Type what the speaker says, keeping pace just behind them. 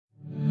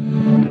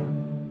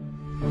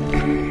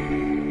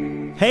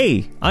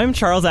Hey, I'm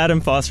Charles Adam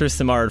Foster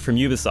Simard from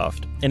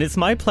Ubisoft, and it's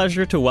my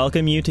pleasure to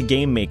welcome you to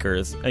Game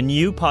Makers, a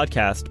new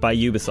podcast by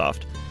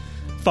Ubisoft.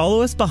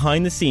 Follow us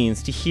behind the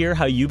scenes to hear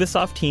how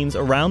Ubisoft teams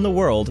around the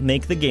world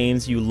make the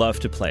games you love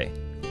to play.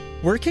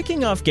 We're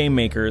kicking off Game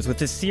Makers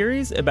with a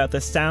series about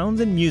the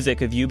sounds and music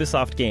of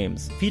Ubisoft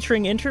games,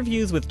 featuring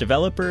interviews with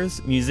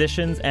developers,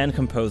 musicians, and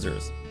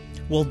composers.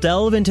 We'll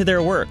delve into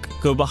their work,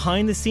 go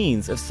behind the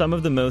scenes of some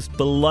of the most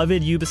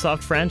beloved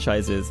Ubisoft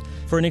franchises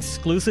for an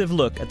exclusive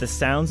look at the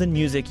sounds and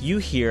music you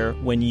hear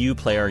when you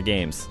play our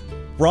games.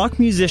 Rock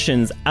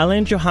musicians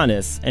Alain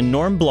Johannes and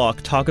Norm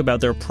Bloch talk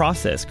about their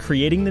process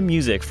creating the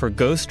music for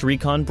Ghost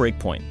Recon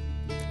Breakpoint.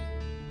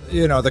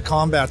 You know, the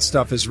combat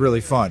stuff is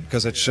really fun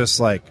because it's just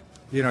like,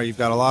 you know, you've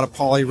got a lot of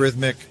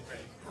polyrhythmic,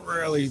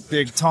 really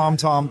big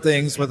tom-tom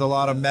things with a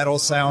lot of metal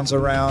sounds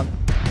around.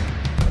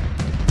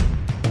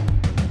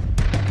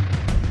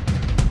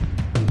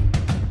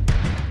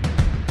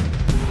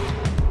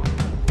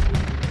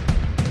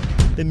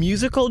 The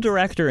musical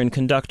director and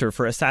conductor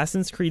for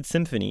Assassin's Creed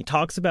Symphony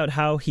talks about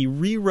how he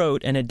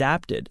rewrote and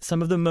adapted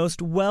some of the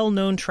most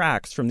well-known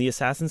tracks from the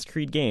Assassin's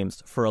Creed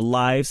games for a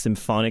live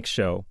symphonic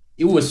show.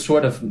 It was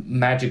sort of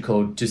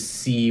magical to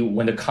see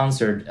when the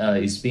concert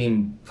is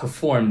being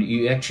performed.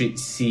 You actually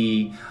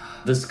see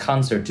this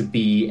concert to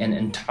be an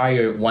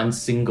entire one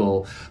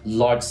single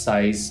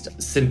large-sized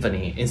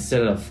symphony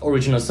instead of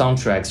original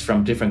soundtracks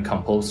from different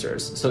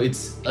composers. So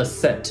it's a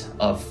set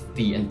of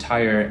the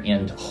entire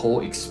and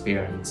whole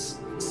experience,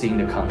 seeing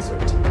the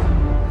concert.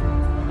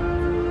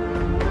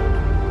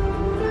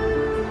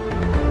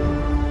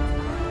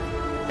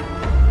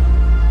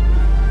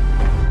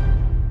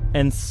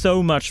 And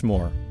so much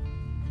more.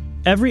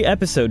 Every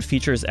episode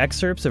features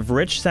excerpts of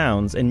rich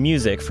sounds and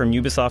music from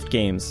Ubisoft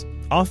games,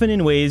 often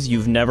in ways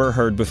you've never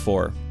heard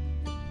before.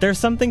 There's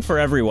something for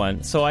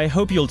everyone, so I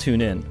hope you'll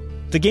tune in.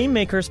 The Game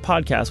Makers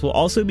podcast will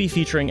also be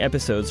featuring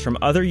episodes from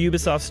other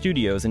Ubisoft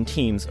studios and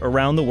teams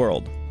around the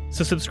world.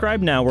 So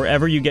subscribe now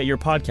wherever you get your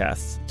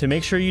podcasts to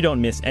make sure you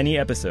don't miss any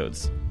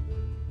episodes.